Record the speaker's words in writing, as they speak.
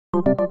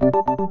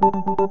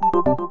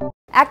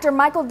Actor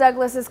Michael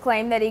Douglas's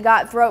claim that he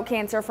got throat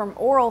cancer from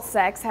oral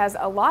sex has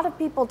a lot of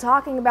people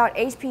talking about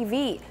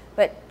HPV,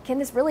 but can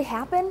this really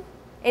happen?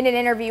 In an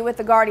interview with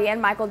The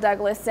Guardian, Michael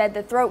Douglas said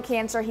the throat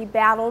cancer he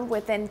battled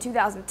with in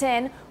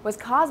 2010 was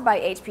caused by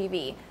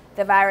HPV.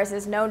 The virus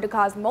is known to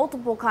cause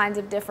multiple kinds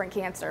of different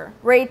cancer.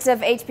 Rates of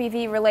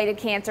HPV-related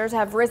cancers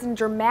have risen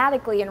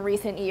dramatically in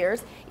recent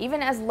years,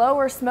 even as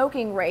lower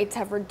smoking rates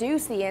have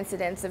reduced the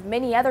incidence of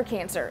many other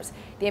cancers.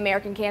 The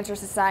American Cancer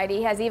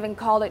Society has even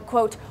called it,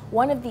 quote,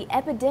 one of the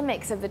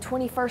epidemics of the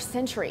 21st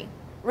century.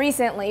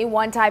 Recently,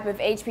 one type of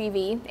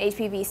HPV,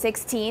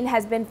 HPV-16,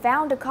 has been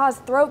found to cause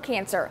throat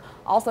cancer,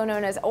 also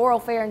known as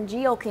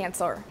oropharyngeal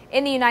cancer.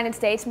 In the United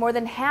States, more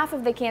than half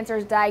of the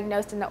cancers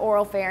diagnosed in the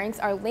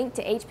oropharynx are linked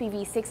to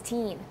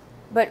HPV-16.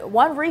 But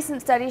one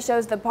recent study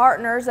shows the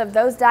partners of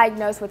those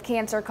diagnosed with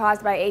cancer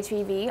caused by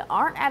HPV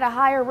aren't at a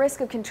higher risk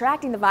of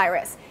contracting the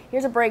virus.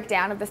 Here's a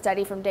breakdown of the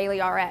study from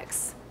Daily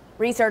RX.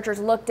 Researchers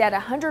looked at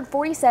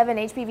 147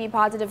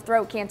 HPV-positive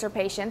throat cancer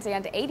patients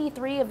and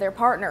 83 of their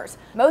partners.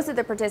 Most of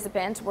the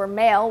participants were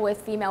male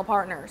with female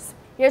partners.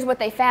 Here's what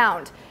they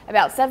found.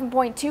 About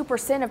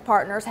 7.2% of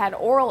partners had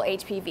oral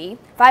HPV.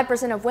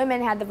 5% of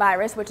women had the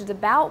virus, which is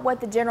about what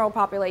the general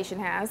population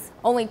has.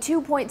 Only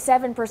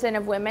 2.7%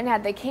 of women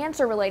had the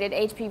cancer-related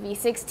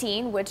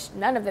HPV-16, which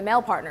none of the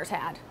male partners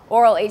had.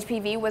 Oral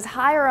HPV was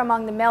higher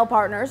among the male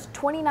partners,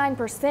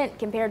 29%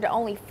 compared to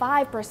only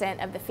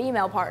 5% of the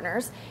female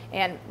partners,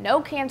 and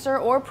no cancer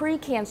or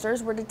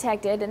pre-cancers were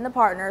detected in the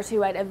partners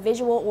who had a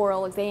visual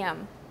oral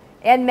exam.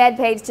 And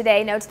MedPage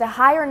Today notes the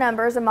higher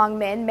numbers among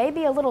men may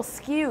be a little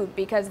skewed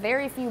because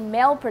very few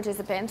male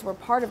participants were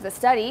part of the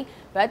study,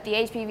 but the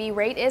HPV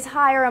rate is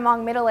higher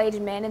among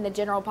middle-aged men in the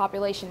general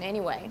population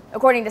anyway.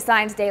 According to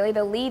Science Daily,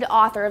 the lead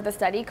author of the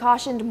study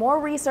cautioned more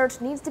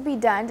research needs to be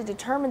done to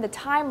determine the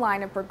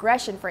timeline of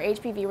progression for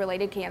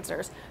HPV-related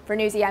cancers. For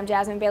Newsy, I'm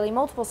Jasmine Bailey,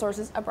 multiple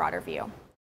sources, a broader view.